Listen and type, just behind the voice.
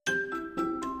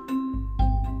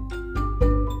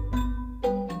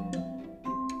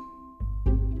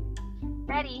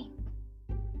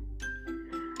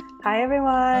Hi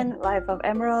everyone! Life of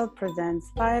Emerald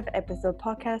presents 5-episode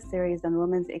podcast series on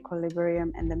women's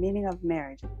equilibrium and the meaning of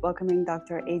marriage. Welcoming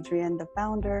Dr. Adrienne, the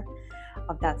founder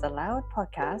of That's Allowed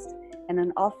podcast and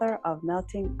an author of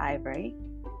Melting Ivory,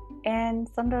 and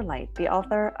Sunderlight, the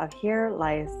author of Here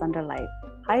Lies Sunderlight.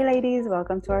 Hi ladies,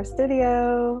 welcome to our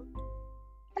studio.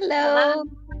 Hello.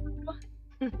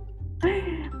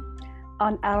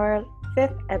 On our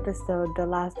 5th episode, the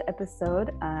last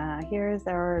episode, here's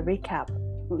our recap.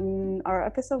 In our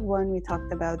episode 1, we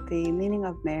talked about the meaning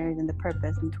of marriage and the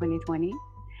purpose in 2020.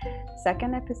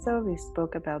 Second episode, we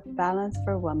spoke about balance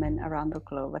for women around the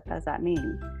globe. What does that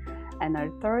mean? And our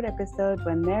third episode,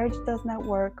 when marriage does not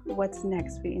work, what's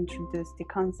next? We introduced the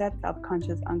concept of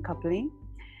conscious uncoupling.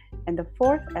 And the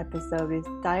fourth episode is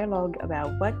dialogue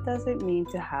about what does it mean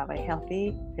to have a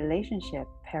healthy relationship,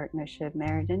 partnership,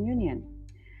 marriage, and union.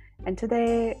 And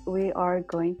today we are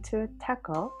going to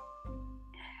tackle,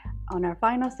 on our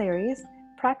final series,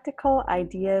 practical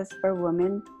ideas for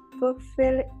women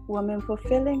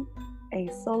fulfilling a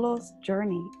solo's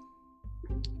journey.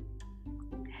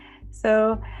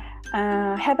 So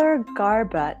Heather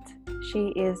Garbutt,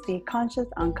 she is the Conscious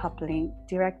Uncoupling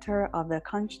Director of the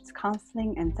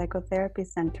Counseling and Psychotherapy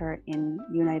Center in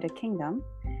United Kingdom.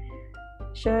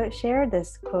 She shared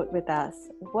this quote with us.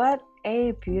 What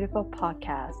a beautiful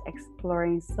podcast,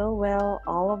 exploring so well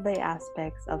all of the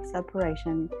aspects of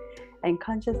separation and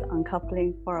conscious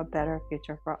uncoupling for a better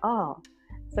future for all.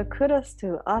 So kudos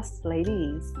to us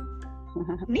ladies.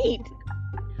 Neat.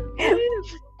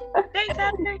 Thanks,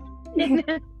 Heather.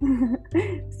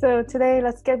 So today,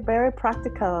 let's get very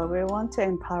practical. We want to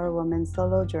empower women's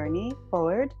solo journey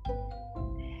forward.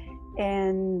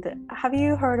 And have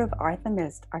you heard of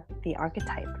Artemis, the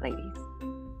archetype, ladies?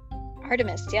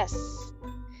 Artemis, yes.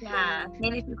 Yeah,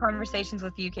 maybe some conversations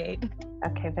with you, Kate.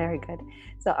 Okay, very good.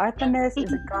 So Artemis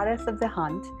is a goddess of the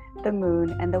hunt, the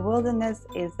moon, and the wilderness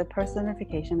is the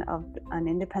personification of an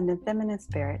independent feminine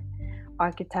spirit.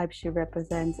 Archetype she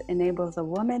represents enables a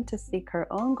woman to seek her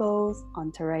own goals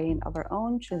on terrain of her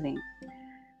own choosing.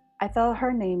 I thought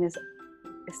her name is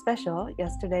special.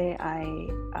 Yesterday I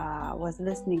was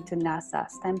listening to NASA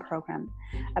STEM program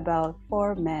about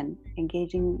 4 men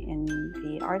engaging in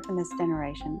the Artemis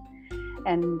generation,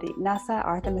 and the NASA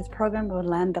Artemis program will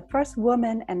land the first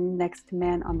woman and next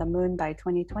man on the moon by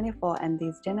 2024, and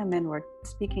these gentlemen were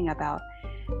speaking about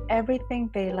everything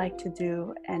they like to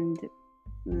do and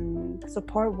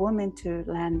support women to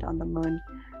land on the moon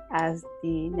as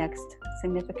the next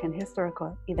significant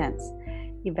historical event.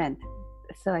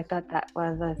 So I thought that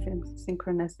was a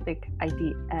synchronistic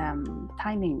idea,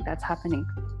 timing that's happening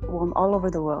all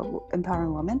over the world,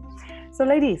 empowering women. So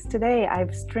ladies, today I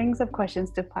have strings of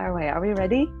questions to fire away. Are we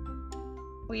ready?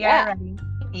 We are ready.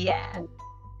 Yeah.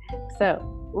 So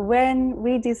when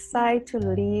we decide to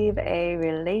leave a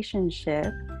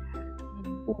relationship,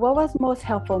 what was most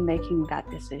helpful making that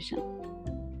decision?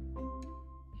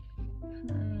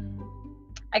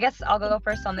 I guess I'll go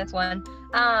first on this one.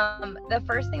 The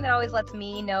first thing that always lets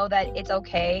me know that it's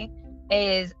okay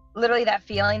is literally that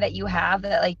feeling that you have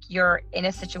that like you're in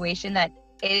a situation that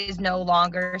is no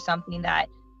longer something that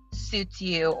suits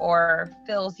you or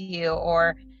fills you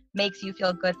or makes you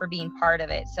feel good for being part of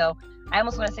it. So I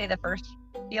almost want to say the first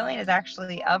feeling is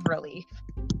actually of relief,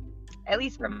 at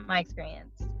least from my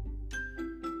experience.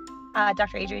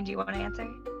 Dr. Adrienne, do you want to answer?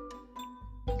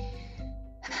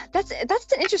 That's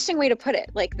an interesting way to put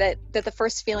it. Like that the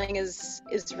first feeling is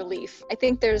relief. I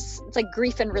think it's like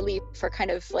grief and relief are kind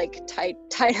of like tied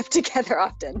up together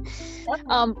often.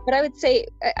 But I would say,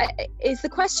 is the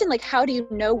question like, how do you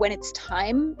know when it's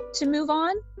time to move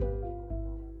on?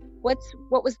 What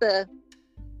was the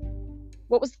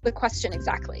question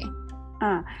exactly?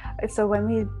 So when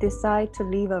we decide to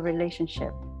leave a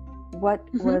relationship, what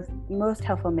was most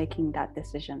helpful making that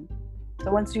decision?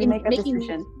 So once you make a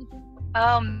decision.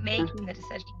 Making the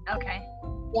decision. Okay.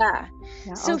 Yeah.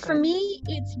 So for me,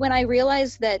 it's when I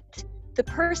realize that the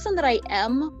person that I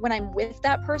am when I'm with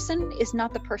that person is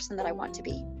not the person that I want to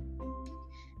be.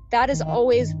 That is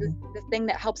always the thing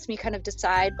that helps me kind of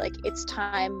decide like it's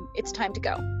time to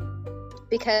go.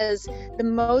 Because the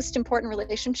most important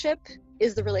relationship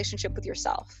is the relationship with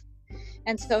yourself.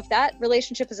 And so if that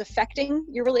relationship is affecting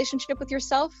your relationship with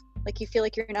yourself, like you feel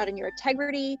like you're not in your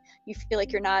integrity, you feel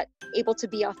like you're not able to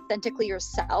be authentically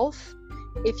yourself,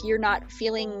 if you're not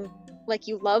feeling like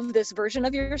you love this version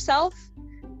of yourself,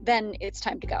 then it's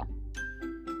time to go.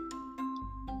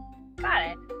 Got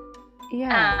it.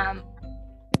 Yeah.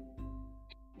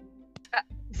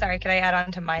 Sorry, could I add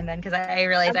on to mine then? Because I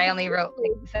realized I only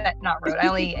I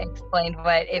only explained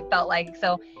what it felt like.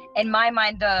 So in my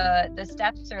mind, the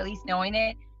steps, or at least knowing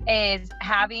it, is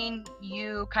having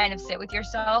you kind of sit with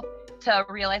yourself to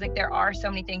realize like there are so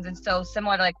many things, and so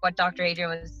similar to like what Dr. Adrian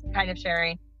was kind of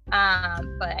sharing,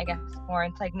 but I guess more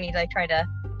it's like me to like try to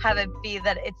have it be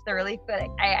that it's the relief. But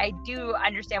I do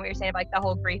understand what you're saying about like the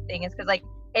whole grief thing, is because like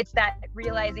it's that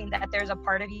realizing that there's a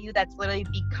part of you that's literally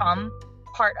become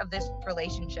part of this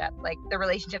relationship. Like the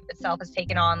relationship itself has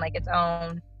taken on like its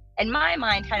own, in my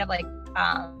mind, kind of like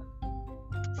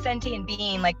sentient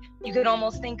being. Like you could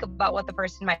almost think about what the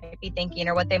person might be thinking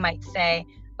or what they might say,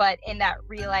 but in that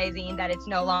realizing that it's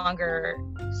no longer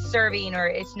serving or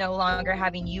it's no longer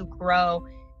having you grow,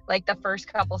 like the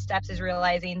first couple steps is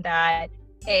realizing that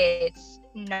it's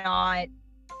not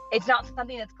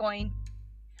something that's going,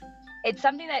 it's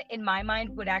something that in my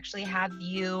mind would actually have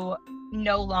you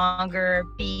no longer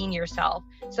being yourself.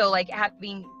 So like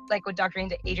having, like what Dr.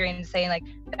 Adrian is saying, like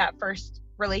that first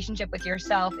relationship with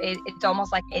yourself, it's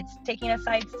almost like it's taking a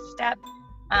side step.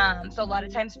 So a lot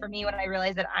of times for me, when I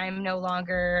realize that I'm no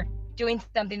longer doing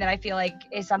something that I feel like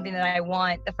is something that I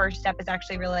want, the first step is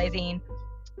actually realizing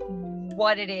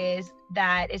what it is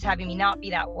that is having me not be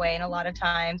that way. And a lot of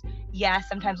times, yes,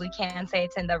 sometimes we can say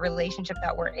it's in the relationship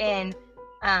that we're in.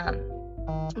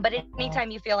 But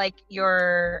anytime you feel like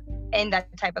you're in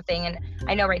that type of thing, and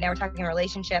I know right now we're talking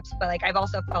relationships, but like I've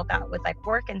also felt that with like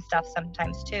work and stuff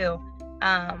sometimes too,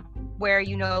 where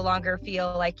you no longer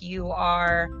feel like you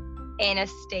are in a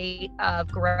state of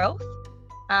growth.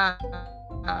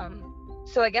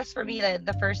 So I guess for me,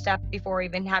 the first step before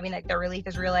even having like the relief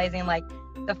is realizing like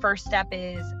the first step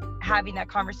is having that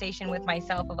conversation with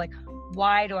myself of like,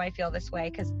 why do I feel this way?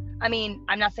 Because I mean,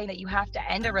 I'm not saying that you have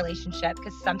to end a relationship,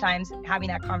 because sometimes having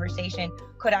that conversation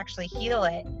could actually heal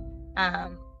it.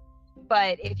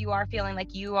 But if you are feeling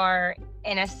like you are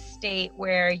in a state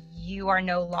where you are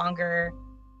no longer,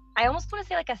 I almost want to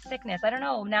say like a sickness. I don't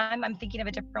know. Now I'm thinking of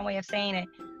a different way of saying it.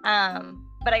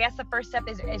 But I guess the first step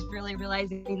is really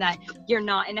realizing that you're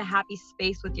not in a happy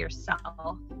space with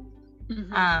yourself.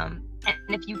 Mm-hmm. And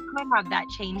if you could have that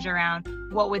change around,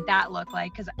 what would that look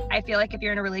like? Because I feel like if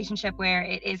you're in a relationship where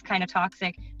it is kind of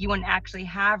toxic, you wouldn't actually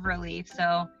have relief.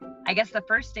 So I guess the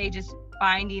first stage is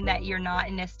finding that you're not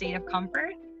in a state of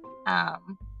comfort.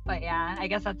 But yeah, I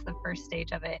guess that's the first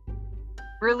stage of it.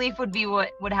 Relief would be what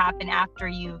would happen after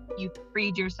you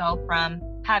freed yourself from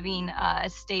having a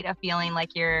state of feeling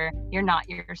like you're not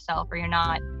yourself, or you're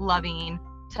not loving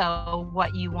to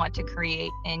what you want to create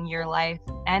in your life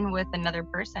and with another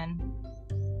person.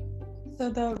 So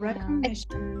the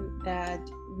recognition that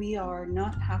we are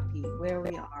not happy where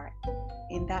we are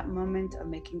in that moment of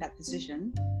making that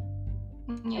decision.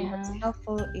 Yeah. And what's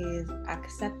helpful is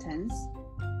acceptance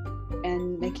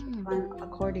and making plan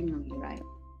accordingly, right?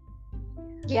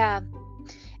 Yeah.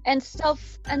 And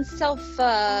self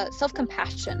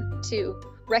compassion too.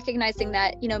 Recognizing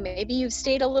that, you know, maybe you've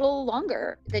stayed a little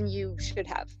longer than you should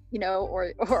have, you know,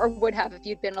 or would have if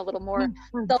you'd been a little more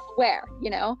self-aware, you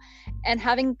know, and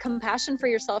having compassion for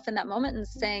yourself in that moment and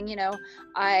saying, you know,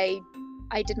 I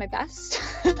did my best.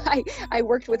 I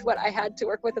worked with what I had to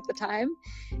work with at the time.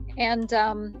 And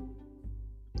I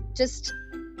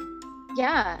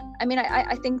mean,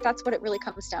 I think that's what it really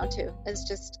comes down to, is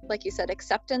just, like you said,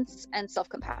 acceptance and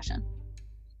self-compassion.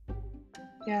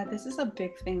 Yeah, this is a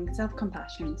big thing,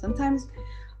 self-compassion. Sometimes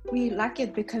we lack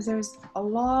it because there's a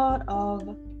lot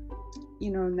of, you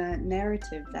know, the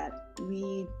narrative that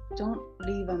we don't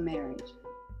leave a marriage.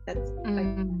 That's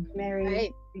like married,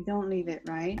 right. We don't leave it,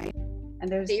 right? And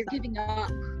there's you're giving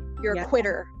up. You're a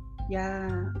quitter.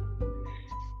 Yeah.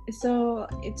 So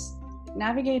it's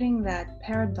navigating that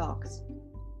paradox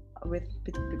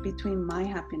between my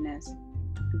happiness,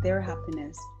 their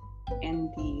happiness, and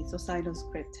the societal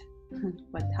script.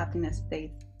 What happiness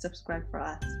they subscribe for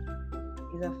us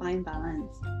is a fine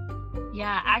balance.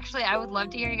 Yeah, actually, I would love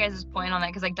to hear you guys' point on that,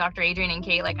 because like Dr. Adrian and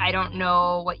Kate, like I don't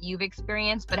know what you've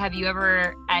experienced, but have you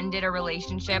ever ended a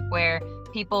relationship where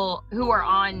people who are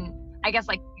on, I guess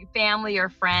like family or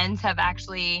friends, have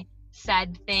actually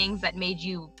said things that made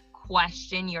you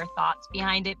question your thoughts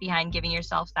behind it, behind giving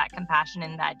yourself that compassion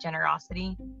and that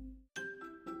generosity?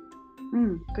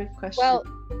 Good question. Well,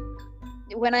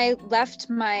 when I left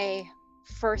my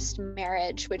first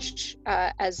marriage, which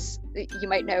as you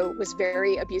might know was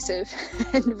very abusive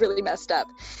and really messed up,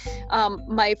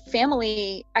 my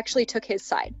family actually took his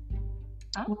side.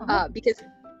 Because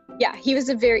he's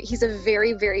a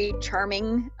very, very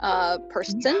charming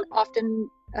person. Often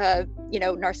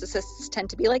narcissists tend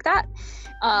to be like that,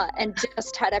 and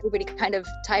just had everybody kind of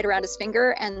tied around his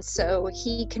finger. And so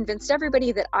he convinced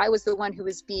everybody that I was the one who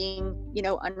was being,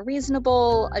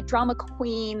 unreasonable, a drama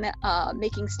queen,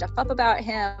 making stuff up about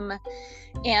him.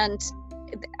 And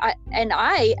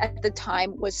I at the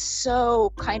time was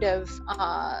so kind of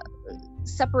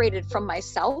separated from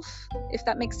myself, if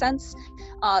that makes sense,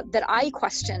 that I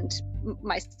questioned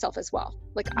myself as well.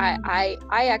 Like I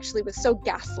actually was so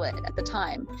gaslit at the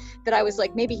time that I was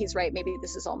like, maybe he's right, maybe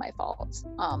this is all my fault.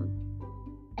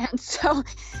 And so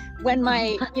when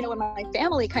my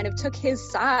family kind of took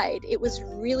his side, it was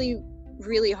really,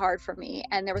 really hard for me.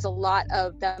 And there was a lot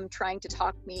of them trying to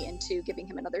talk me into giving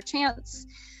him another chance,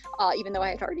 even though I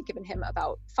had already given him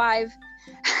about 5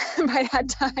 by that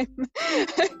time.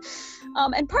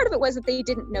 And part of it was that they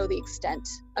didn't know the extent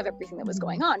of everything that was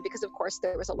going on, because of course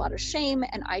there was a lot of shame,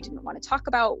 and I didn't want to talk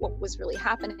about what was really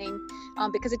happening,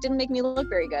 because it didn't make me look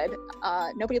very good.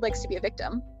 Nobody likes to be a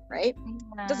victim, right?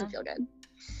 Yeah. It doesn't feel good.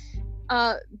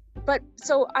 But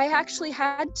so I actually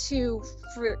had to,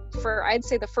 for I'd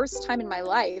say the first time in my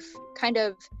life, kind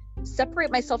of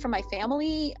separate myself from my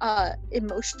family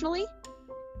emotionally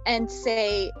and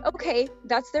say, okay,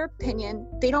 that's their opinion.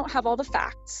 They don't have all the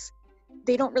facts.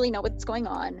 They don't really know what's going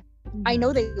on. I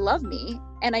know they love me,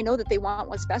 and I know that they want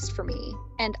what's best for me.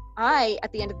 And I,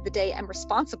 at the end of the day, am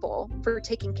responsible for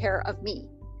taking care of me.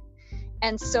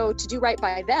 And so to do right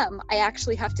by them, I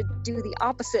actually have to do the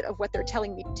opposite of what they're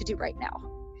telling me to do right now.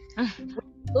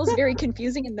 It was very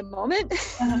confusing in the moment.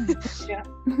 Yeah.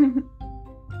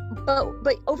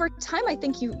 But over time, I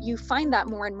think you find that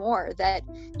more and more, that,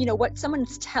 you know, what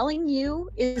someone's telling you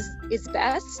is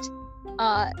best.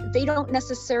 They don't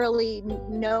necessarily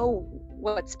know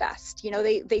what's best. You know,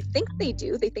 they think they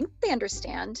do. They think they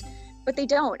understand, but they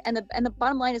don't. And the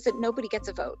bottom line is that nobody gets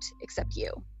a vote except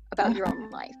you about your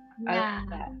own life. Yeah. I like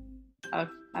that. Oh,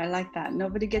 I like that.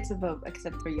 Nobody gets a vote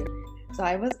except for you. So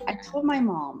I told my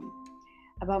mom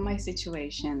about my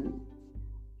situation,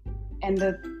 and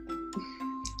the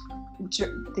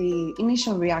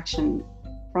initial reaction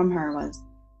from her was,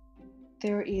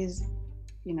 there is,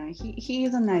 you know, he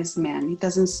is a nice man. He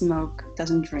doesn't smoke,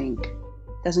 doesn't drink,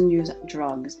 doesn't use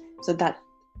drugs. So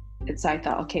I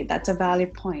thought, okay, that's a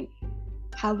valid point.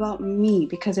 How about me?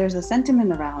 Because there's a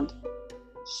sentiment around,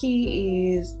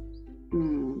 he is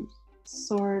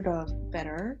sort of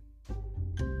better.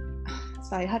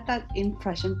 So I had that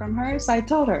impression from her. So I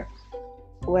told her,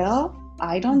 well,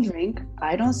 I don't drink,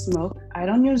 I don't smoke, I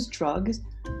don't use drugs.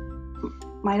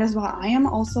 Might as well, I am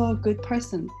also a good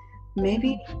person.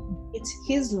 Maybe it's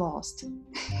his lost.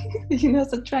 You know,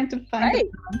 so trying to find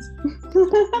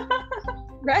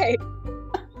Right. Right.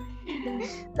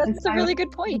 That's a really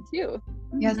good point too.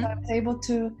 Yes, I was able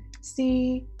to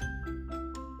see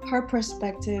her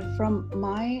perspective from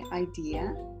my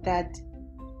idea that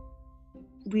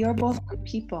we are both good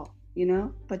people, you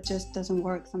know, but just doesn't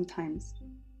work sometimes.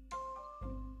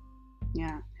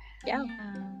 Yeah.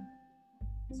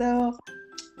 So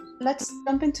let's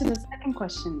jump into the second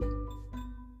question.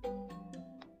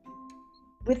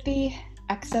 With the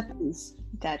acceptance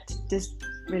that this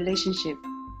relationship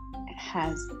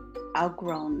has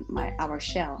outgrown our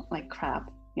shell, like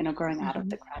crab, you know, growing out of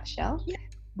the crab shell,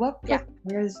 what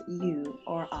prepares you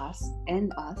or us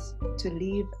to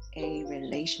leave a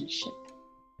relationship?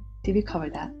 Did we cover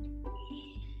that?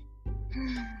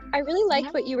 I really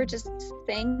liked what you were just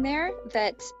saying there,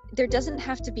 that there doesn't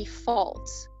have to be fault.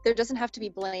 There doesn't have to be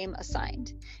blame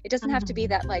assigned. It doesn't have to be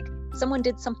that like someone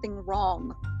did something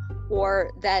wrong,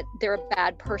 or that they're a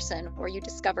bad person, or you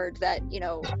discovered that, you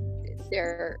know,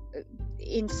 they're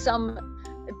in some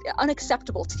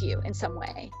unacceptable to you in some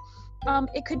way.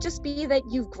 It could just be that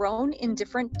you've grown in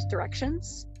different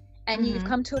directions, and you've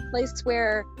come to a place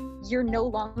where you're no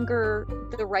longer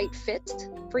the right fit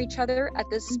for each other at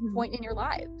this point in your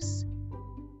lives.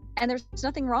 And there's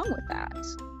nothing wrong with that.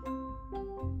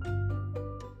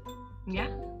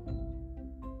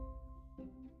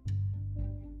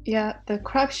 Yeah, the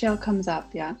crab shell comes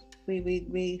up, yeah.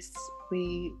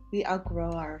 We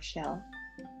outgrow our shell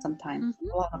sometimes,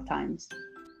 a lot of times.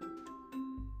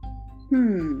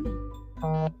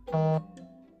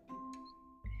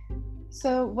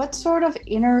 So what sort of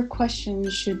inner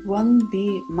questions should one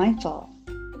be mindful?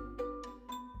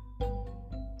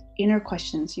 Inner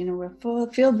questions, you know, we're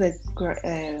filled with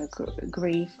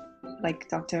grief, like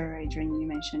Dr. Adrian, you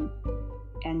mentioned,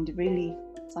 and really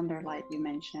Sunderlight, you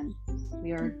mentioned.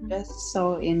 We are just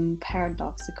so in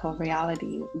paradoxical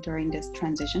reality during this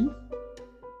transition.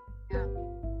 Yeah.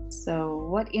 So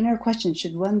what inner questions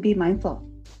should one be mindful?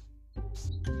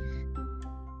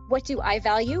 What do I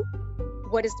value?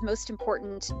 What is most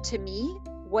important to me?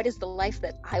 What is the life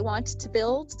that I want to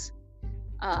build?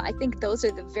 I think those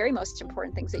are the very most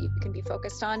important things that you can be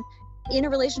focused on in a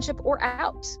relationship or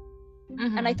out.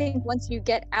 And I think once you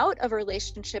get out of a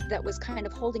relationship that was kind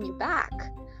of holding you back,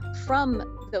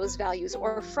 from those values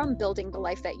or from building the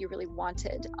life that you really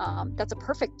wanted, that's a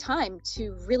perfect time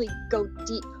to really go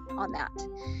deep on that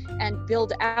and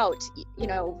build out,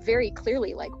 very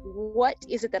clearly, like, what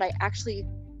is it that I actually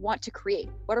want to create?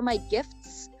 What are my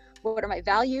gifts? What are my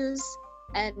values?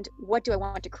 And what do I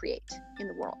want to create in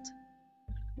the world?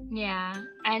 Yeah.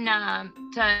 And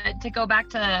to go back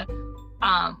to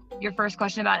your first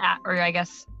question about, or I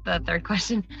guess the third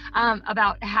question,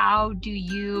 about how do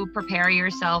you prepare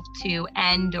yourself to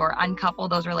end or uncouple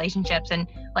those relationships? And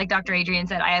like Dr. Adrienne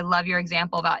said, I love your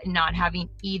example about not having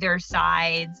either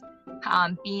sides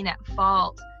being at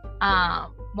fault.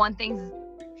 One thing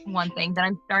that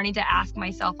I'm starting to ask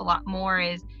myself a lot more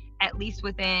is, at least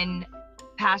within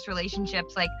past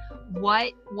relationships, like,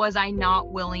 what was I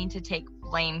not willing to take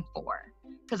blame for?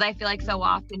 Because I feel like so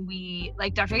often we,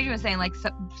 like Dr. Adrienne was saying, like,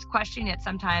 question it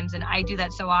sometimes, and I do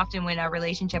that so often when a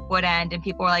relationship would end and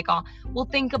people are like, oh, well,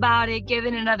 think about it, give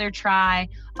it another try.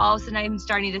 All of a sudden I'm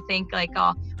starting to think like,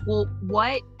 oh, well,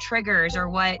 what triggers or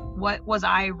what was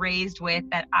I raised with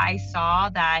that I saw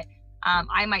that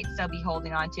I might still be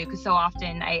holding on to? Because so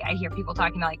often I hear people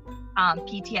talking about like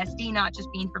PTSD not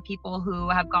just being for people who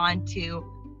have gone to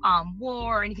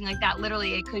war or anything like that.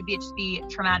 Literally, it could just be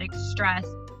traumatic stress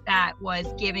that was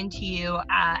given to you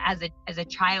as a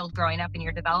child growing up in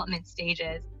your development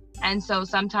stages. And so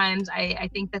sometimes I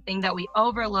think the thing that we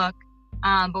overlook,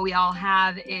 but we all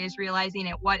have, is realizing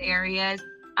at what areas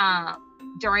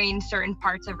during certain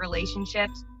parts of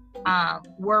relationships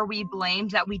were we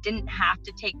blamed that we didn't have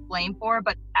to take blame for,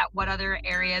 but at what other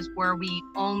areas were we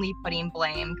only putting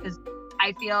blame? Because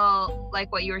I feel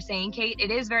like what you were saying, Kate,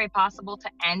 it is very possible to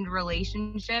end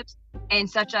relationships in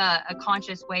such a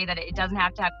conscious way that it doesn't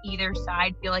have to have either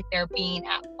side feel like they're being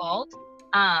at fault.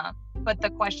 But the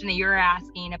question that you're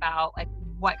asking about, like,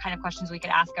 what kind of questions we could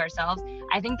ask ourselves,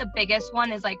 I think the biggest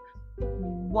one is like,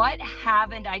 what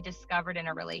haven't I discovered in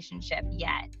a relationship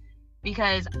yet?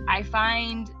 Because I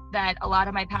find that a lot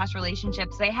of my past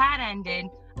relationships, they had ended,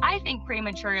 I think,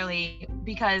 prematurely,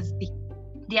 because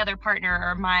the other partner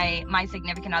or my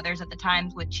significant others at the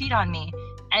times would cheat on me.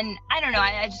 And I don't know,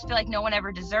 I just feel like no one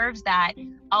ever deserves that.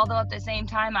 Although at the same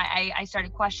time, I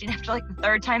started questioning after like the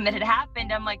third time that it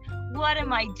happened. I'm like, what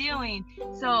am I doing?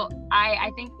 So I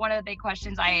think one of the big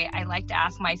questions I like to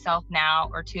ask myself now,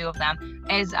 or two of them,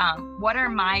 is what are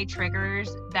my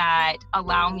triggers that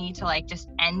allow me to like just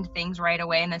end things right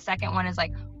away? And the second one is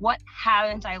like, what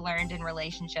haven't I learned in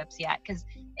relationships yet? Because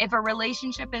if a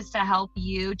relationship is to help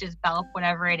you develop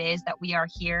whatever it is that we are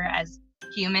here as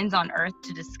humans on earth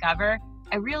to discover,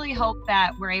 I really hope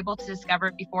that we're able to discover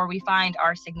it before we find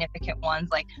our significant ones.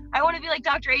 Like, I want to be like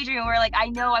Dr. Adrienne, where like, I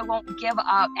know I won't give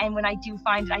up. And when I do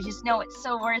find it, I just know it's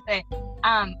so worth it.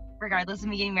 Regardless of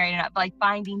me getting married or not, but like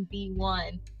finding the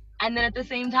one. And then at the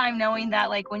same time, knowing that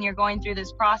like when you're going through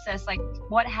this process, like,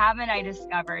 what haven't I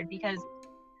discovered? Because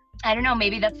I don't know,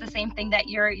 maybe that's the same thing that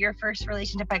your first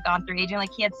relationship had gone through, Adrienne.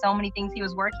 Like, he had so many things he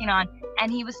was working on and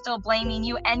he was still blaming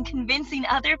you and convincing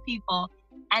other people.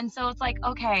 And so it's like,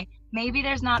 okay, maybe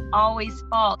there's not always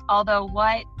fault, although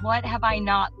what have I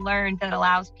not learned that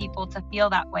allows people to feel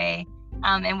that way,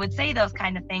 and would say those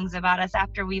kind of things about us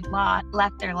after we've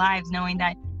left their lives, knowing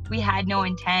that we had no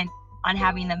intent on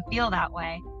having them feel that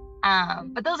way.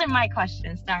 But those are my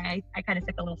questions. Sorry, I kind of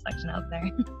took a little section out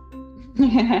there.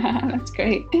 Yeah, that's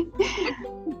great.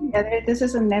 Yeah, this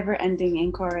is a never-ending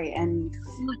inquiry, and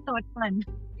It's so much fun.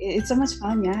 It's so much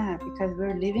fun, yeah, because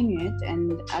we're living it,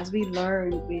 and as we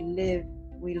learn,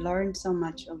 we learn so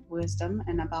much of wisdom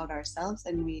and about ourselves,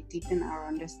 and we deepen our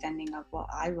understanding of what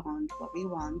I want, what we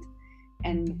want,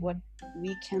 and what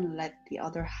we can let the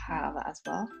other have as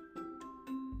well,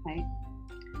 right?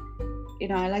 You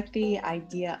know, I like the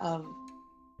idea of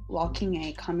walking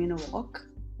a communal walk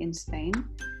in Spain.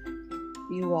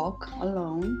 You walk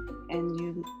alone and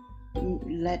you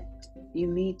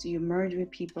merge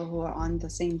with people who are on the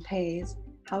same pace,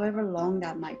 however long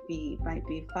that might be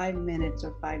 5 minutes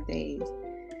or 5 days.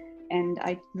 And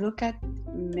I look at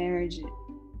marriage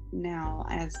now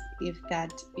as if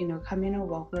that, you know, communal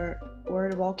walk,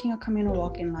 we're walking a communal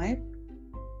walk in life.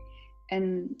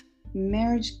 And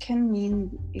marriage can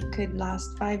mean it could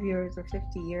last 5 years or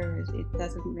 50 years. It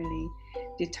doesn't really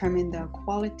determine the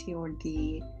quality or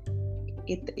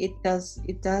it does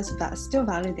still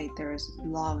validate there is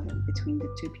love between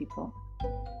the two people.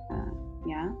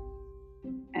 Yeah.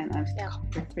 And I've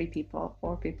talked to 3 people,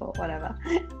 4 people, whatever.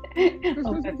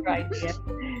 Oh, that's right. Yeah.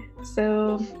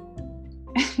 So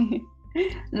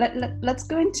let's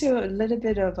go into a little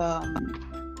bit of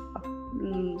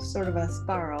sort of a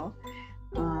spiral.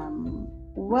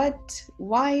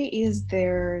 why is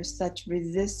there such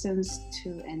resistance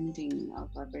to ending of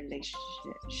a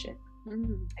relationship?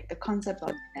 Like the concept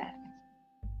of death.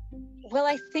 Well,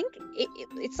 I think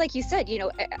it's like you said,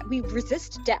 we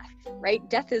resist death, right?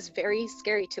 Death is very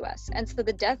scary to us. And so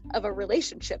the death of a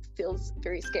relationship feels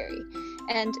very scary.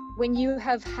 And when you've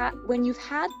had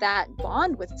that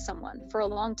bond with someone for a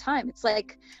long time, it's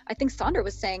like, I think Sandra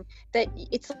was saying that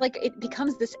it's like it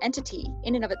becomes this entity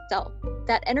in and of itself.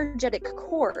 That energetic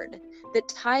cord that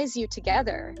ties you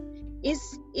together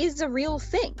is a real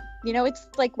thing. It's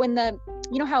like when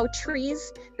how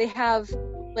trees, they have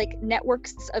like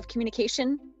networks of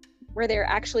communication where they're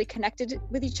actually connected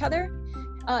with each other.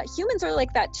 Humans are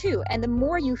like that too. And the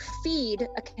more you feed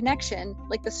a connection,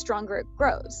 like the stronger it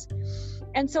grows.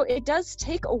 And so it does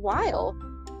take a while,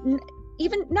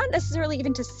 even not necessarily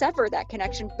even to sever that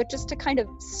connection, but just to kind of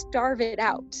starve it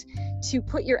out, to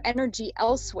put your energy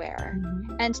elsewhere,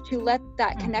 and to let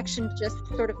that connection just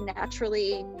sort of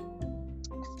naturally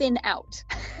thin out.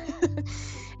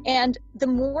 And the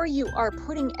more you are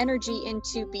putting energy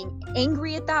into being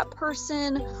angry at that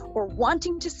person or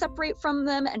wanting to separate from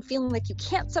them and feeling like you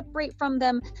can't separate from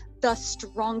them, the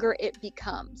stronger it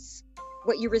becomes.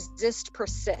 What you resist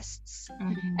persists.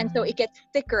 And so it gets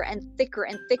thicker and thicker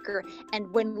and thicker.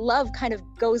 And when love kind of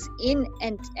goes in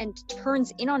and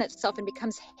turns in on itself and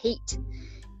becomes hate,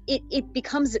 it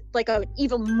becomes like an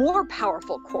even more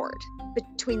powerful cord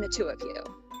between the two of you.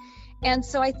 And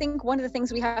so I think one of the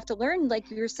things we have to learn,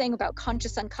 like you were saying about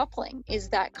conscious uncoupling, is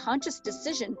that conscious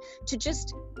decision to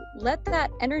just let that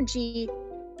energy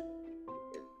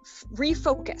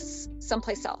refocus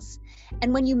someplace else.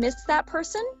 And when you miss that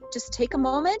person, just take a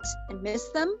moment and miss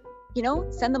them,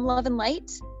 send them love and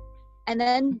light, and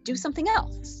then do something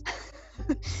else.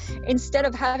 Instead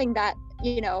of having that,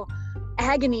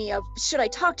 agony of, should I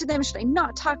talk to them? Should I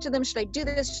not talk to them? Should I do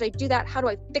this? Should I do that? How do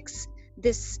I fix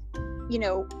this,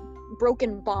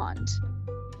 broken bond?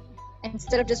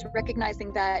 Instead of just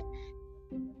recognizing that,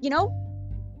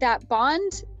 that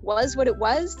bond was what it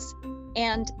was,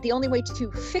 and the only way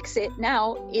to fix it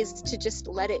now is to just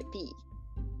let it be.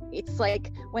 It's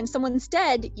like when someone's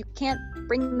dead, you can't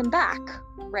bring them back,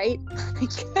 right?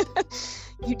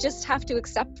 You just have to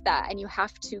accept that, and you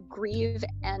have to grieve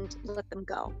and let them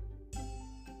go.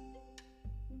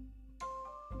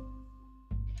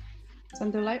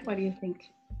 Sandra, what do you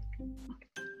think?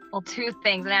 Well, two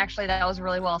things, and actually that was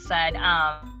really well said.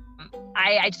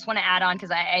 I just want to add on,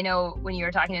 because I know when you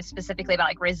were talking specifically about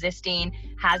like resisting,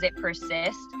 has it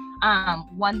persist?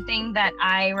 One thing that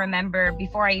I remember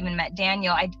before I even met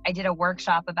Daniel, I did a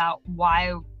workshop about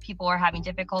why people are having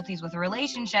difficulties with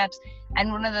relationships.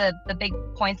 And one of the big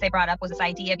points they brought up was this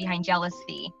idea behind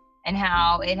jealousy, and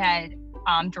how it had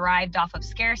derived off of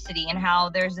scarcity, and how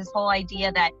there's this whole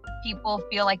idea that people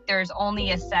feel like there's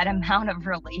only a set amount of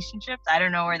relationships. I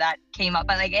don't know where that came up,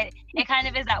 but like it kind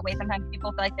of is that way. Sometimes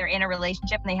people feel like they're in a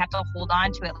relationship and they have to hold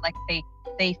on to it. Like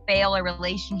they fail a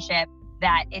relationship,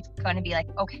 that it's going to be like,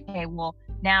 okay, well,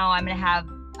 now I'm going to have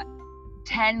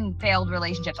 10 failed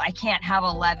relationships. I can't have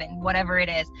 11, whatever it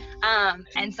is.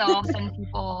 And so all of a sudden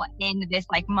people in this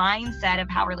like mindset of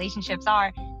how relationships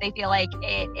are, they feel like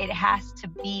it has to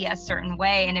be a certain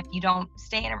way. And if you don't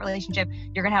stay in a relationship,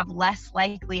 you're going to have less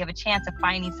likely of a chance of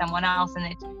finding someone else.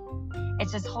 And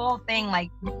it's this whole thing, like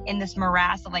in this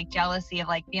morass of like jealousy, of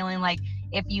like feeling like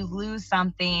if you lose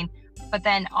something, but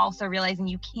then also realizing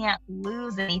you can't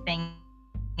lose anything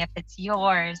if it's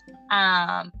yours.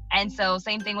 And so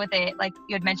same thing with it, like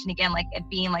you had mentioned again, like it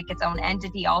being like its own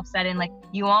entity. All of a sudden, like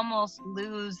you almost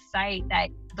lose sight that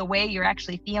the way you're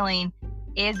actually feeling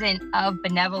isn't of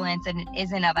benevolence, and it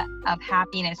isn't of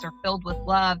happiness or filled with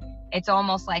love. It's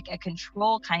almost like a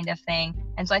control kind of thing.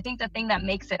 And so I think the thing that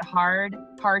makes it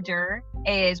harder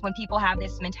is when people have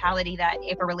this mentality that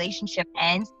if a relationship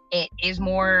ends, it is a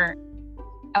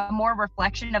more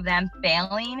reflection of them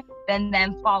failing than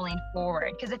them falling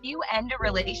forward. Because if you end a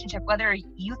relationship, whether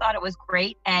you thought it was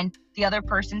great and the other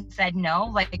person said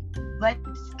no, like let's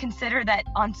consider that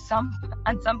on some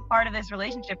part of this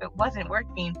relationship it wasn't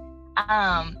working.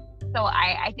 So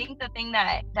I think the thing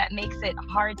that makes it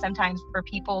hard sometimes for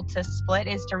people to split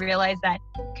is to realize that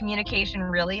communication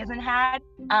really isn't had.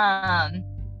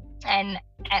 And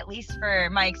at least for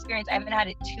my experience, I haven't had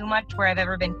it too much where I've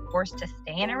ever been forced to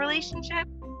stay in a relationship.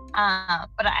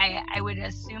 But I would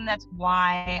assume that's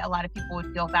why a lot of people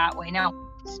would feel that way. Now,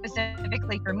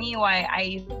 specifically for me, why I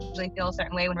usually feel a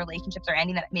certain way when relationships are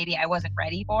ending that maybe I wasn't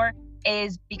ready for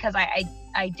is because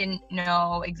I didn't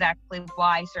know exactly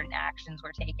why certain actions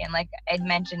were taken. Like I'd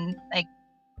mentioned, like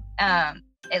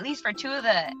at least for 2 of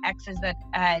the exes that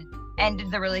had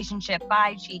ended the relationship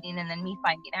by cheating and then me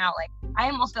finding out, like, I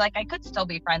almost feel like I could still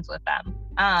be friends with them.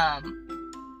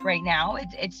 Right now,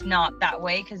 it's not that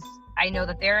way, because I know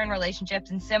that they're in relationships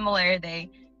and similar. They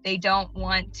don't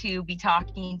want to be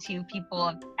talking to people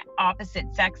of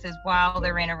opposite sexes while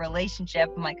they're in a relationship.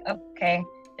 I'm like, okay,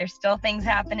 there's still things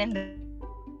happening.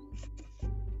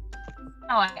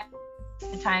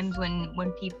 The times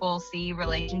when people see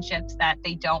relationships that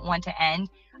they don't want to end,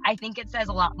 I think it says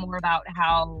a lot more about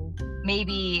how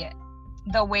maybe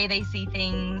the way they see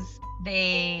things,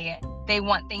 they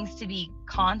want things to be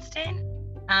constant.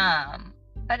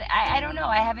 But I don't know.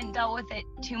 I haven't dealt with it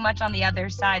too much on the other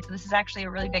side. So this is actually a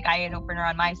really big eye-opener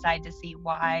on my side to see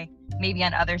why maybe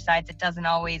on other sides it doesn't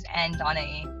always end on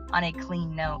a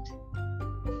clean note.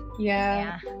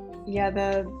 Yeah,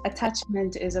 the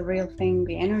attachment is a real thing.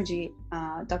 The energy,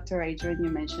 Dr. Adrian, you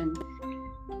mentioned.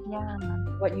 Yeah.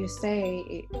 What you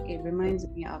say, it reminds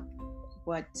me of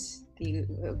what the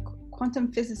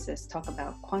quantum physicists talk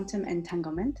about, quantum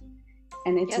entanglement.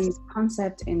 And it's a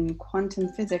concept in quantum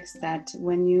physics that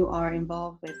when you are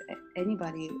involved with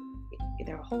anybody,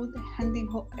 either holding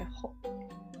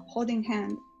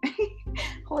hands,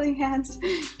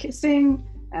 kissing,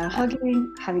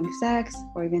 hugging, having sex,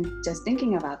 or even just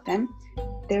thinking about them,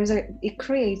 it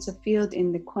creates a field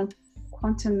in the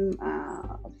quantum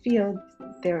field.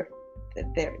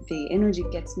 The energy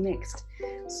gets mixed.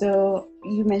 So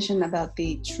you mentioned about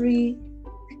the tree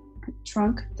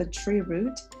trunk, the tree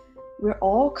root. We're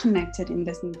all connected in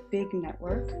this big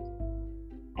network,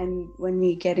 and when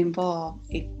we get involved,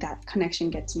 that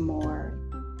connection gets more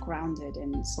grounded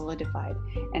and solidified.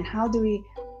 And how do we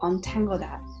untangle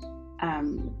that?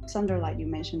 Sunderlight, you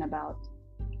mentioned about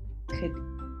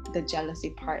the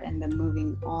jealousy part and the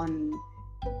moving on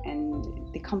and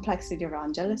the complexity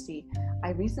around jealousy.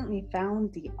 I recently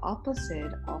found the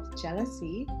opposite of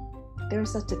jealousy. There's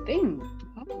such a thing.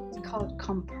 It's called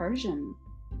compersion.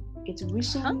 It's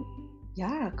wishing.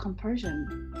 Yeah, compersion.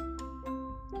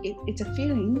 It's a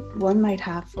feeling one might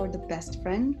have for the best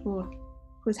friend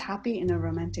who's happy in a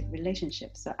romantic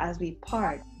relationship. So as we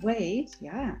part ways,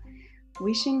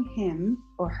 wishing him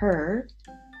or her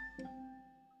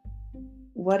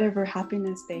whatever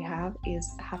happiness they have is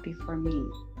happy for me.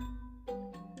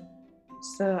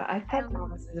 So I thought that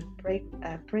was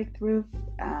a breakthrough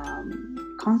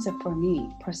concept for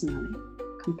me personally.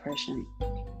 Compersion.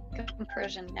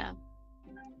 Compersion, yeah.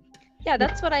 Yeah,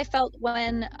 that's what I felt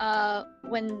when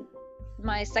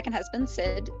my second husband,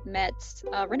 Sid, met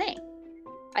Renee.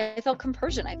 I felt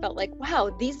compersion. I felt like,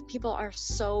 wow, these people are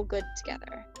so good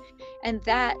together. And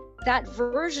that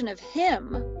version of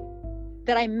him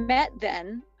that I met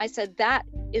then, I said, that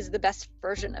is the best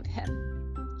version of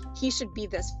him. He should be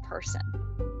this person.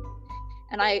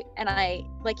 And I,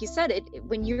 like you said,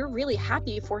 when you're really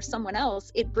happy for someone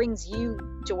else, it brings you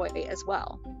joy as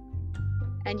well.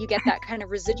 And you get that kind of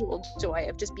residual joy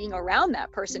of just being around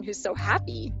that person who's so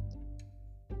happy.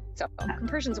 So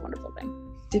compersion's a wonderful thing.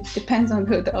 Depends on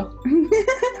who though.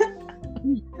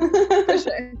 For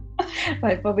sure.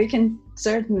 Right, but we can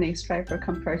certainly strive for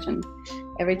compersion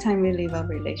every time we leave a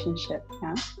relationship.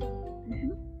 Yeah. Oh,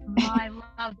 I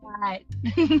love that.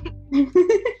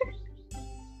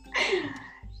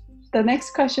 The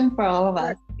next question for all of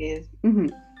us is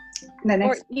the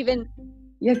next. Or even.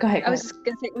 Yeah, go ahead. I was just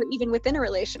going to say, or even within a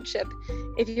relationship,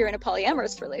 if you're in a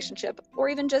polyamorous relationship, or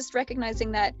even just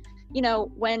recognizing that,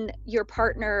 when your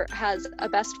partner has a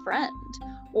best friend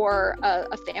or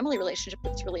a family relationship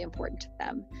that's really important to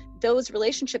them, those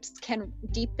relationships can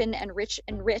deepen and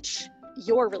enrich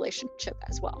your relationship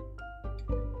as well.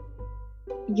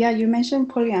 Yeah, you mentioned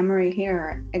polyamory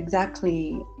here.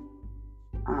 Exactly.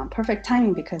 Perfect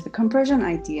timing, because the compersion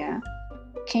idea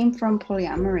came from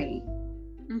polyamory.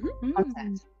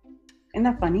 Concept. Isn't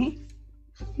that funny?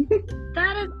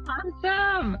 That is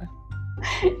awesome.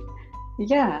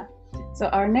 Yeah. So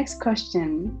our next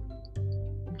question.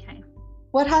 Okay.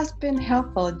 What has been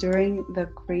helpful during the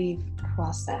grief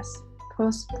process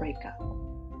post-breakup?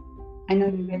 I know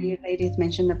you ladies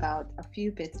mentioned about a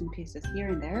few bits and pieces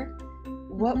here and there.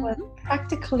 What was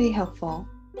practically helpful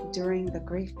during the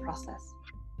grief process?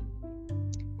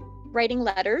 Writing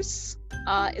letters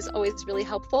is always really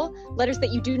helpful. Letters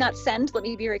that you do not send, let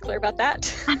me be very clear about that.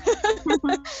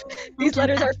 These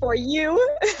letters are for you.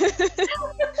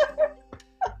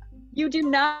 You do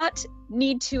not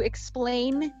need to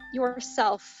explain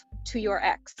yourself to your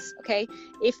ex, okay?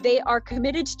 If they are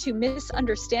committed to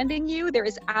misunderstanding you, there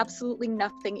is absolutely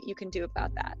nothing you can do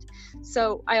about that.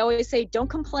 So I always say, don't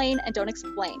complain and don't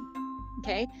explain,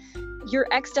 okay? Your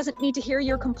ex doesn't need to hear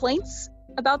your complaints.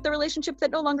 about the relationship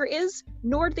that no longer is,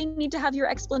 nor do they need to have your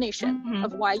explanation Mm-hmm.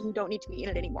 of why you don't need to be in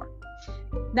it anymore.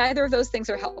 Neither of those things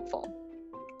are helpful.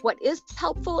 What is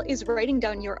helpful is writing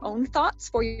down your own thoughts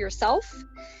for yourself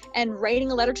and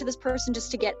writing a letter to this person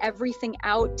just to get everything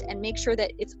out and make sure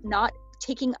that it's not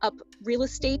taking up real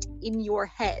estate in your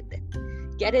head.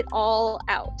 Get it all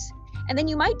out. And then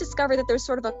you might discover that there's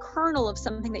sort of a kernel of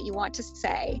something that you want to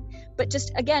say, but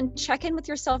just again, check in with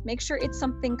yourself, make sure it's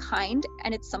something kind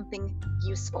and it's something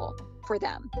useful for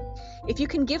them. If you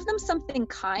can give them something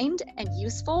kind and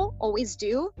useful, always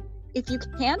do. If you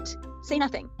can't, say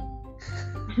nothing.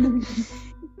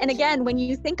 And again, when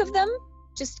you think of them,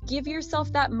 just give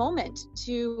yourself that moment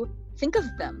to think of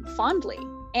them fondly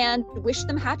and wish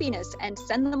them happiness and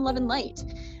send them love and light.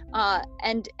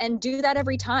 And do that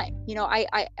every time. You know,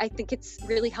 I think it's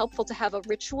really helpful to have a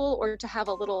ritual or to have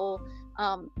a little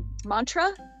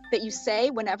mantra that you say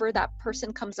whenever that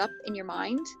person comes up in your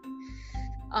mind,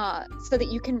 so that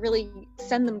you can really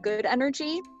send them good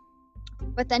energy,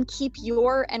 but then keep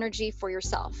your energy for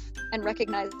yourself and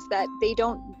recognize that they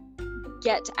don't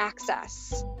get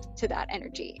access to that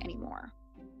energy anymore.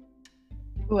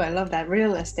 Ooh, I love that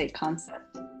real estate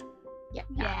concept.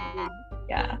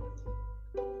 Yeah.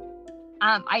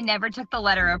 I never took the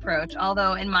letter approach,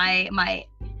 although in my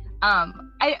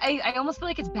I almost feel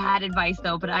like it's bad advice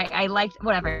though, but I liked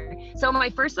whatever. So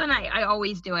my first one, I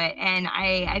always do it, and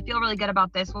I feel really good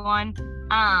about this one.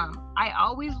 I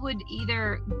always would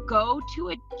either go to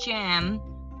a gym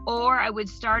or I would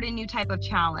start a new type of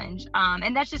challenge.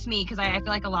 And that's just me, because I feel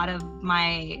like a lot of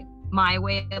my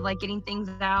way of like getting things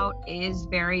out is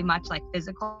very much like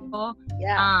physical.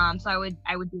 Yeah. So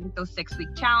I would do those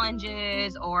 6-week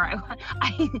challenges, or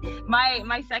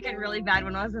my second really bad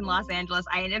one was in Los Angeles.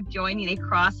 I ended up joining a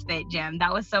CrossFit gym.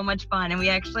 That was so much fun, and we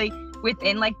actually,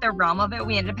 within like the realm of it,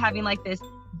 we ended up having like this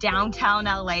downtown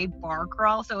LA bar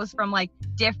crawl. So it was from like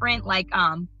different like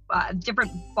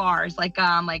different bars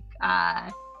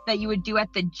that you would do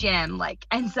at the gym, like,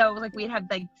 and so like we'd have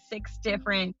like 6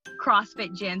 different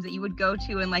CrossFit gyms that you would go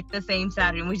to in like the same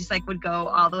Saturday, and we just like would go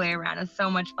all the way around. It was so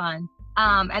much fun.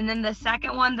 And then the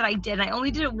second one that I did, I only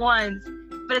did it once,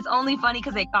 but it's only funny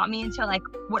because it got me into like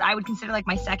what I would consider like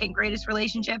my second greatest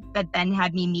relationship that then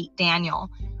had me meet Daniel.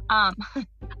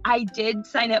 I did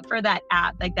sign up for that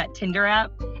app, like that Tinder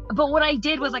app. But what I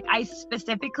did was like, I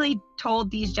specifically told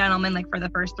these gentlemen, like for the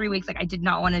first 3 weeks, like I did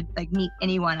not want to like meet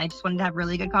anyone. I just wanted to have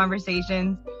really good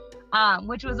conversations,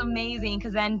 which was amazing.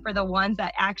 Because then for the ones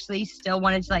that actually still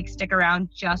wanted to like stick around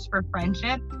just for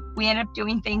friendship, we ended up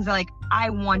doing things that like I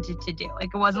wanted to do.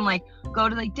 Like it wasn't like go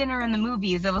to like dinner and the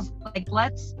movies. It was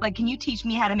like, can you teach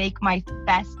me how to make my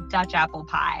best Dutch apple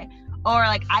pie? Or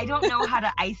like, I don't know how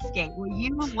to ice skate. Will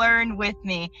you learn with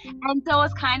me? And so it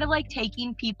was kind of like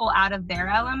taking people out of their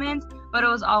elements, but it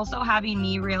was also having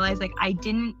me realize like I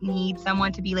didn't need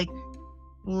someone to be like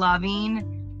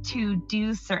loving to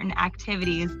do certain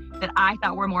activities that I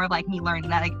thought were more of like me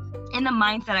learning. That like in the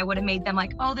mindset, I would have made them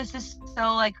like, oh, this is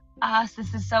so like us,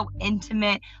 this is so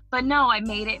intimate. But no, I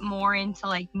made it more into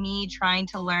like me trying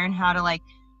to learn how to like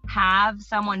have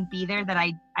someone be there that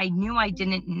I knew I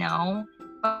didn't know,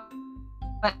 but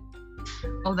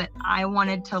that I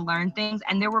wanted to learn things.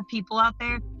 And there were people out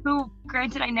there who,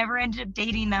 granted, I never ended up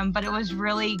dating them, but it was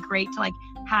really great to like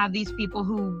have these people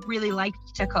who really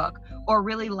liked to cook or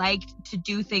really liked to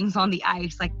do things on the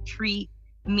ice, like treat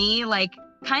me like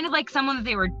kind of like someone that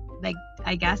they were like,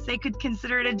 I guess they could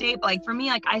consider it a date, but like for me,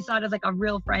 like I saw it as like a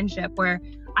real friendship where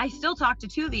I still talk to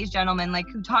 2 of these gentlemen, like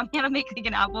who taught me how to make like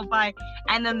an apple pie,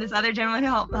 and then this other gentleman who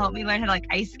helped me learn how to like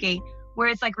ice skate. Where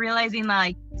it's like realizing that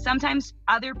like sometimes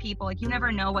other people, like you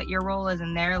never know what your role is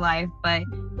in their life, but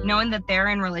knowing that they're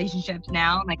in relationships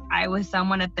now, like I was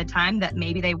someone at the time that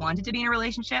maybe they wanted to be in a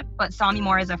relationship but saw me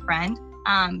more as a friend.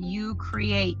 You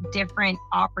create different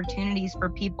opportunities for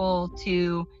people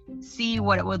to see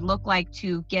what it would look like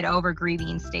to get over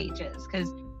grieving stages, because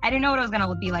I didn't know what it was going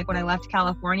to be like when I left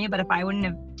California, but if I wouldn't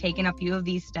have taken a few of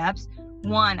these steps,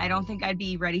 one, I don't think I'd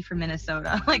be ready for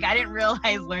Minnesota. Like I didn't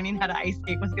realize learning how to ice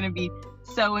skate was going to be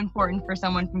so important for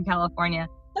someone from California.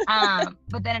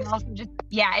 But then it also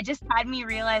it just had me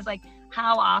realize like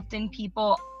how often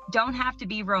people don't have to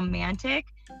be romantic,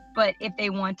 but if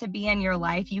they want to be in your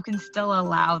life, you can still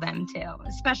allow them to,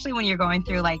 especially when you're going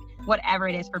through like whatever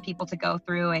it is for people to go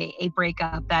through a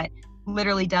breakup that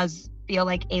literally does feel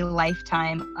like a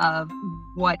lifetime of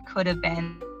what could have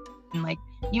been. And like,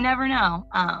 you never know.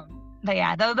 But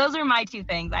yeah, those are my 2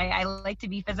 things. I like to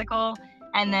be physical,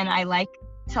 and then I like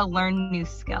to learn new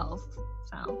skills.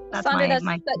 So that's Sandra,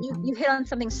 my you hit on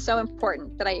something so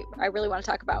important that I really want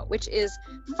to talk about, which is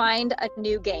find a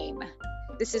new game.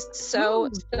 This is so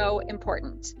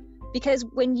important, because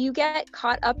when you get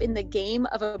caught up in the game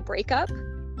of a breakup,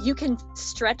 you can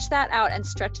stretch that out, and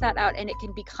it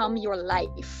can become your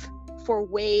life for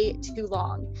way too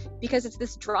long, because it's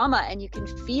this drama and you can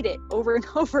feed it over and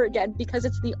over again because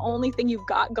it's the only thing you've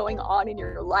got going on in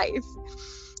your life.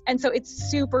 And so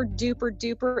it's super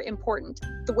duper important.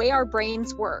 The way our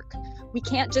brains work, we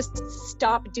can't just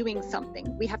stop doing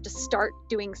something. We have to start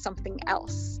doing something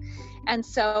else. And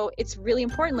so it's really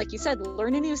important, like you said,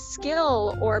 learn a new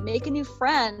skill or make a new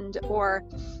friend or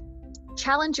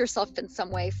challenge yourself in some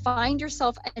way. Find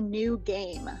yourself a new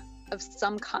game of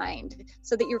some kind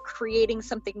so that you're creating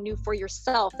something new for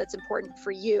yourself that's important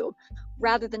for you,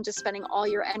 rather than just spending all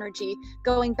your energy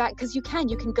going back, because you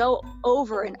can go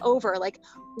over and over, like,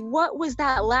 what was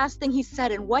that last thing he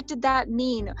said and what did that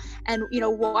mean, and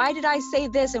why did I say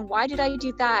this and why did I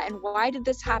do that and why did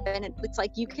this happen? And it's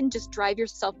like you can just drive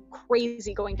yourself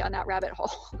crazy going down that rabbit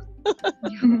hole.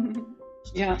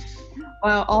 Yeah,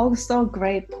 well, also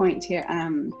great point here.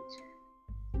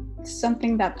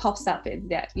 Something that pops up is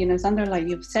that Sandra, like,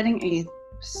 you're setting a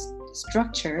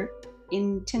structure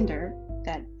in Tinder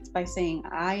that by saying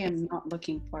I am not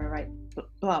looking for a right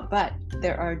blah, but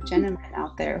there are gentlemen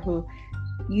out there who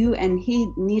you and he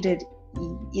needed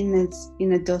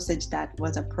in a dosage that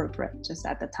was appropriate just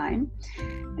at the time.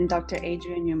 And Dr.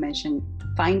 Adrienne, you mentioned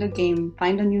find a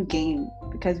new game,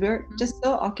 because we're just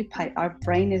so occupied. Our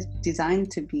brain is designed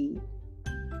to be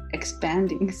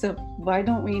expanding, so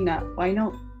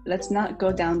let's not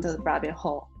go down the rabbit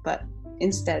hole, but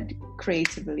instead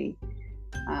creatively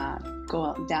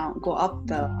go up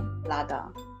the ladder.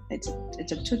 It's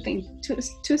a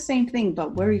two same thing,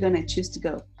 but where are you gonna choose to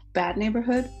go? Bad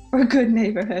neighborhood or good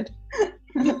neighborhood?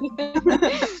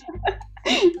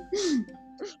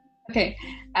 Okay,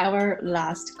 our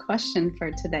last question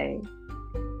for today.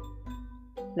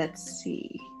 Let's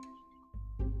see.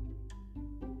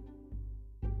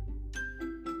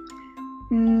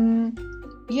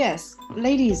 Yes,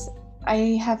 ladies,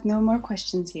 I have no more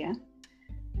questions here.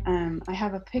 I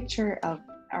have a picture of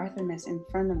Artemis in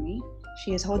front of me.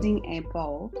 She is holding a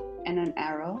bow and an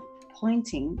arrow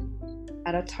pointing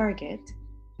at a target,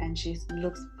 and she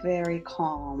looks very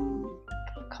calm,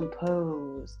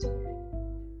 composed,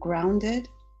 grounded,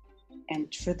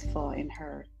 and truthful in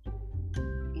her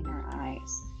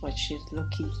eyes, what she's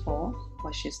looking for,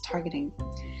 what she's targeting.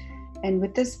 And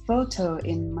with this photo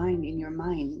in your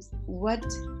mind, what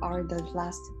are the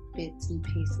last bits and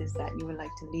pieces that you would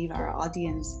like to leave our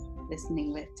audience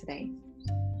listening with today?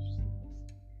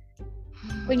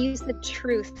 When you said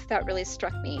truth, that really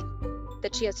struck me,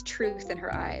 that she has truth in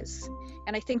her eyes.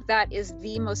 And I think that is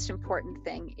the most important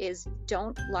thing, is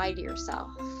don't lie to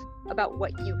yourself about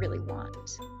what you really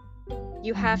want.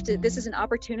 You have to, this is an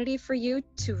opportunity for you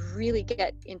to really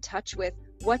get in touch with,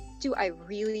 what do I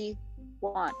really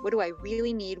want? What do I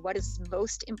really need? What is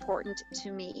most important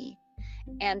to me?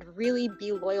 And really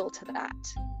be loyal to that.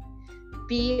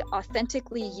 Be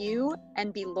authentically you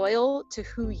and be loyal to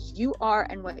who you are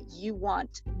and what you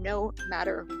want, no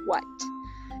matter what.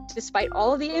 Despite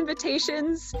all of the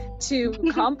invitations to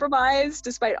compromise,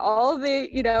 despite all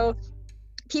the,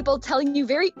 people telling you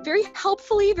very, very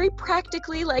helpfully, very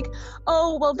practically, like,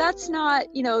 oh, well, that's not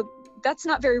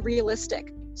very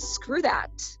realistic. Screw that.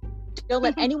 Don't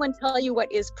let anyone tell you what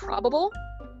is probable.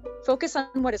 Focus on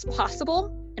what is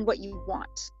possible and what you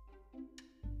want.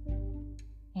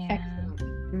 Yeah.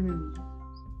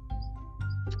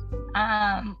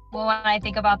 Well, when I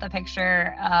think about the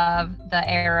picture of the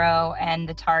arrow and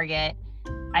the target,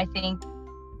 I think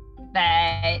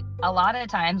that a lot of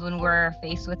times when we're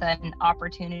faced with an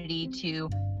opportunity to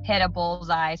hit a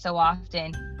bullseye, so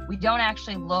often we don't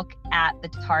actually look at the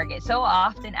target. So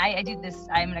often, I do this,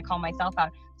 I'm going to call myself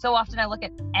out. So often I look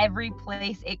at every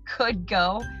place it could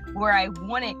go where I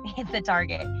wouldn't hit the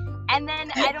target. And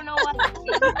then I don't know what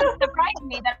surprised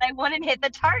me that I wouldn't hit the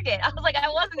target. I was like, I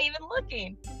wasn't even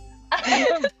looking.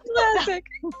 Classic.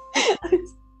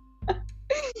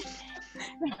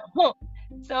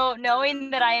 So knowing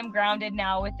that I am grounded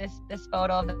now with this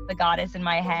photo of the goddess in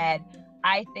my head,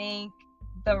 I think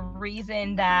the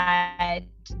reason that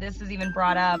this is even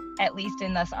brought up, at least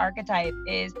in this archetype,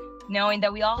 is knowing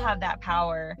that we all have that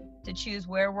power to choose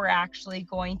where we're actually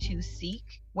going to seek,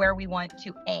 where we want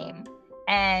to aim,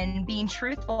 and being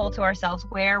truthful to ourselves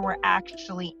where we're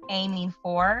actually aiming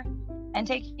for, and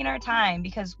taking our time,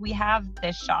 because we have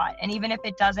this shot. And even if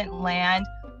it doesn't land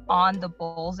on the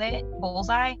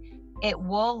bullseye, it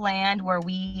will land where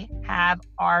we have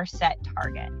our set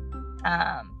target.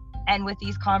 And with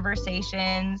these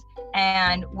conversations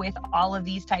and with all of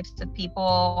these types of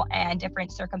people and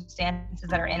different circumstances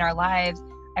that are in our lives,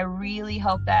 I really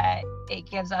hope that it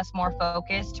gives us more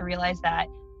focus to realize that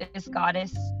this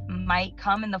goddess might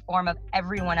come in the form of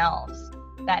everyone else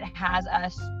that has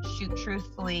us shoot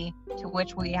truthfully to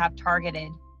which we have targeted.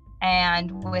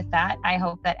 And with that, I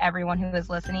hope that everyone who is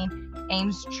listening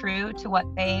aims true to what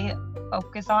they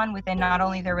focus on within not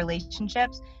only their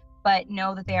relationships, but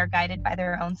know that they are guided by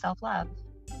their own self-love.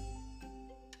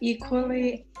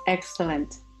 Equally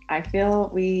excellent. I feel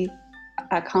we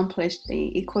accomplished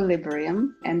the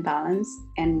equilibrium and balance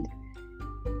and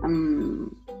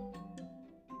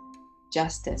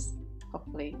justice,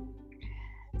 hopefully.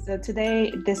 So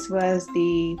today, this was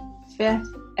the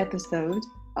 5th episode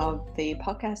of the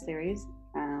podcast series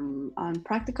on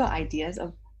practical ideas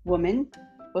of women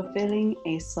fulfilling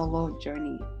a solo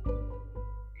journey.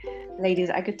 Ladies,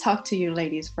 I could talk to you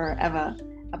ladies forever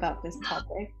about this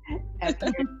topic. At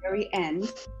the very end,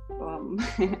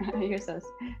 here's a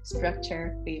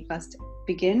structure. We must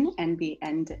begin and be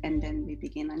end, and then we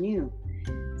begin anew.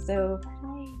 So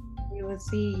we will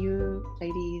see you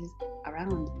ladies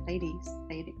around,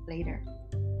 later.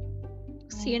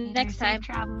 See you next time.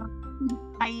 Travel.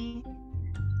 Bye.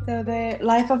 So the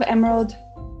Life of Emerald,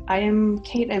 I am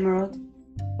Kate Emerald.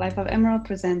 Life of Emerald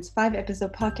presents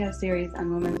 5-episode podcast series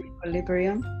on women's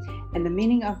equilibrium and the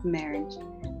meaning of marriage,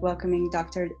 welcoming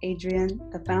Dr. Adrienne,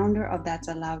 the founder of That's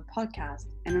Allowed podcast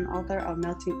and an author of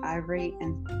Melting Ivory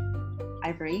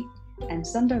and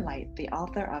Sunderlight, the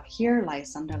author of Here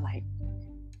Lies Sunderlight.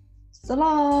 So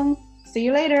long. See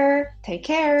you later. Take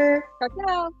care.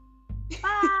 Ciao.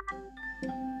 Bye.